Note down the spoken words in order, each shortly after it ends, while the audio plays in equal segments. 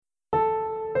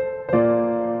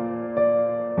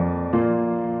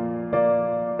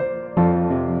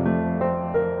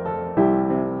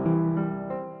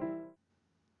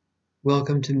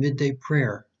Welcome to Midday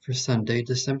Prayer for Sunday,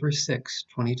 December 6,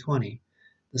 2020,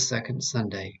 the second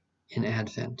Sunday in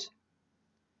Advent.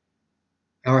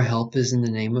 Our help is in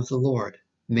the name of the Lord,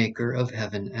 maker of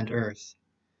heaven and earth.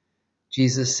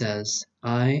 Jesus says,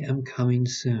 I am coming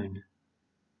soon.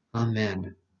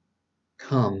 Amen.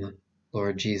 Come,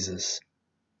 Lord Jesus.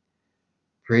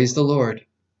 Praise the Lord.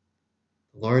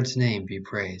 The Lord's name be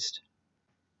praised.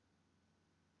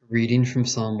 Reading from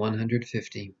Psalm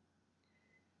 150.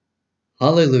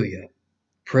 Hallelujah.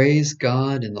 Praise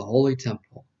God in the holy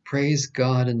temple. Praise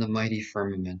God in the mighty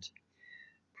firmament.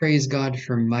 Praise God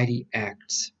for mighty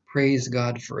acts. Praise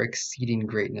God for exceeding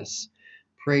greatness.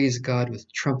 Praise God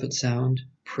with trumpet sound.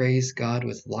 Praise God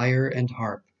with lyre and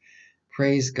harp.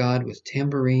 Praise God with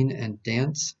tambourine and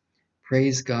dance.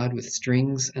 Praise God with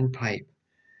strings and pipe.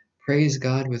 Praise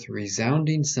God with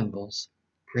resounding cymbals.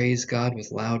 Praise God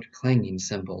with loud clanging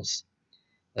cymbals.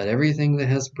 Let everything that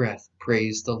has breath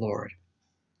praise the Lord.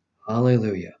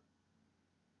 Hallelujah.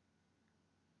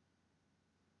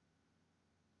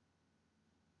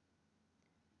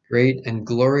 Great and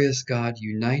glorious God,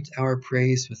 unite our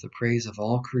praise with the praise of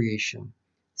all creation,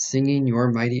 singing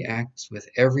your mighty acts with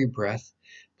every breath,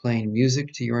 playing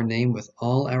music to your name with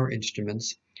all our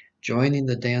instruments, joining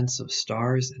the dance of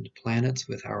stars and planets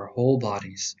with our whole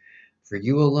bodies. For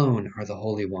you alone are the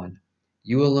Holy One.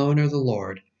 You alone are the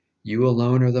Lord. You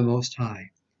alone are the Most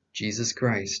High, Jesus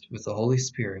Christ, with the Holy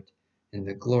Spirit, in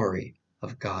the glory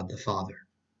of God the Father.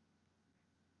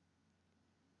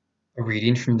 A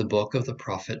reading from the book of the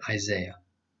prophet Isaiah.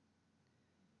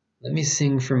 Let me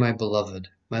sing for my beloved,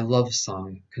 my love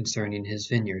song concerning his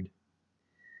vineyard.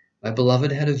 My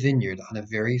beloved had a vineyard on a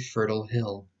very fertile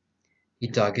hill. He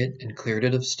dug it and cleared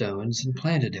it of stones and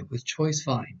planted it with choice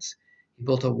vines. He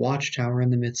built a watchtower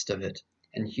in the midst of it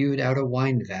and hewed out a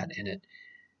wine vat in it.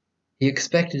 He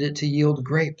expected it to yield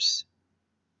grapes,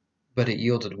 but it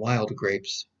yielded wild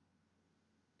grapes.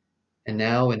 And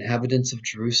now, inhabitants of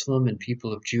Jerusalem and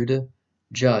people of Judah,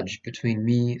 judge between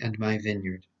me and my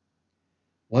vineyard.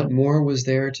 What more was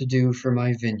there to do for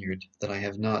my vineyard that I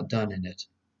have not done in it?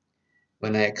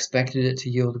 When I expected it to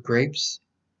yield grapes,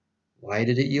 why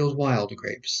did it yield wild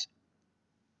grapes?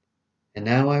 And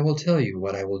now I will tell you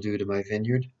what I will do to my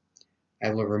vineyard.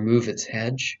 I will remove its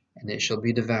hedge, and it shall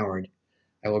be devoured.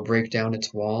 I will break down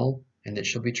its wall, and it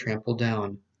shall be trampled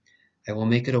down. I will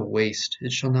make it a waste,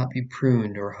 it shall not be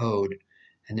pruned or hoed,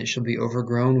 and it shall be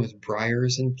overgrown with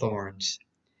briars and thorns.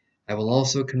 I will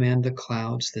also command the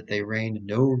clouds that they rain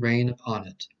no rain upon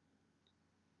it.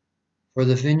 For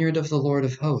the vineyard of the Lord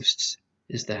of hosts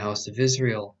is the house of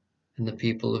Israel, and the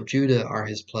people of Judah are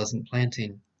his pleasant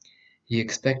planting. He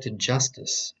expected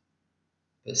justice,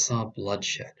 but saw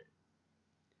bloodshed.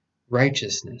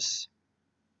 Righteousness,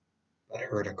 but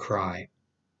heard a cry.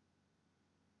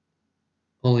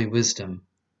 Holy wisdom,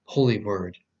 holy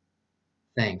word,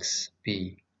 thanks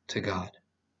be to God.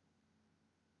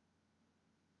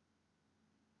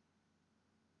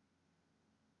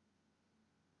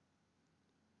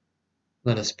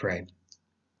 Let us pray.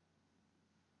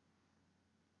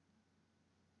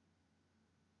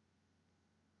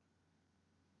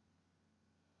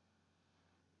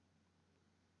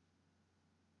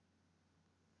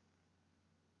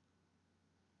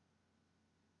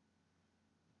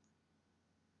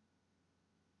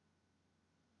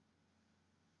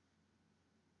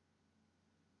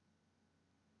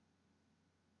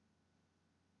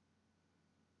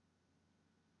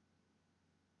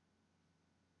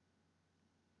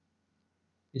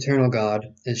 Eternal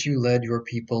God, as you led your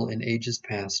people in ages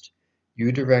past,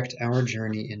 you direct our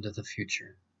journey into the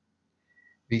future.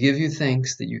 We give you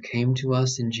thanks that you came to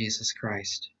us in Jesus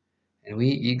Christ, and we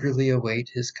eagerly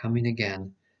await his coming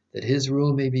again, that his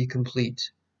rule may be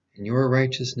complete, and your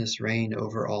righteousness reign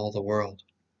over all the world.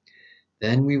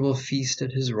 Then we will feast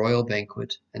at his royal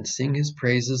banquet and sing his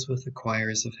praises with the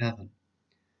choirs of heaven.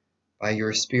 By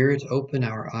your Spirit, open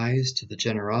our eyes to the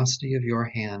generosity of your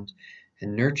hand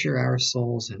and nurture our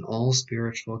souls in all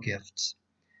spiritual gifts.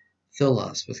 Fill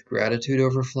us with gratitude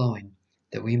overflowing,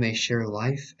 that we may share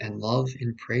life and love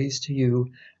in praise to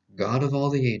you, God of all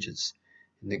the ages,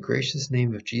 in the gracious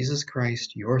name of Jesus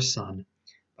Christ, your Son,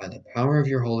 by the power of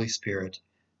your Holy Spirit,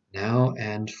 now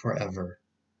and forever.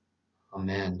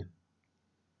 Amen.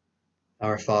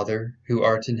 Our Father, who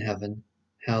art in heaven,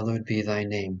 hallowed be thy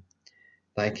name.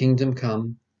 Thy kingdom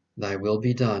come, thy will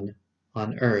be done,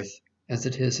 on earth as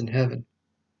it is in heaven.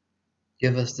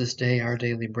 Give us this day our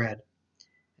daily bread,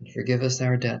 and forgive us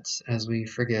our debts as we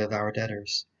forgive our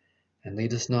debtors. And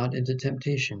lead us not into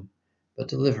temptation, but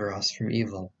deliver us from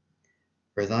evil.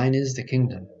 For thine is the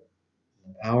kingdom,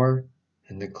 the power,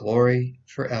 and the glory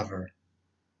forever.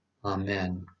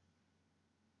 Amen.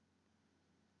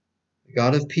 The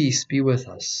God of peace be with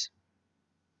us.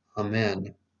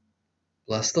 Amen.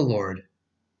 Bless the Lord.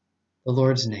 The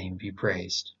Lord's name be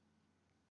praised.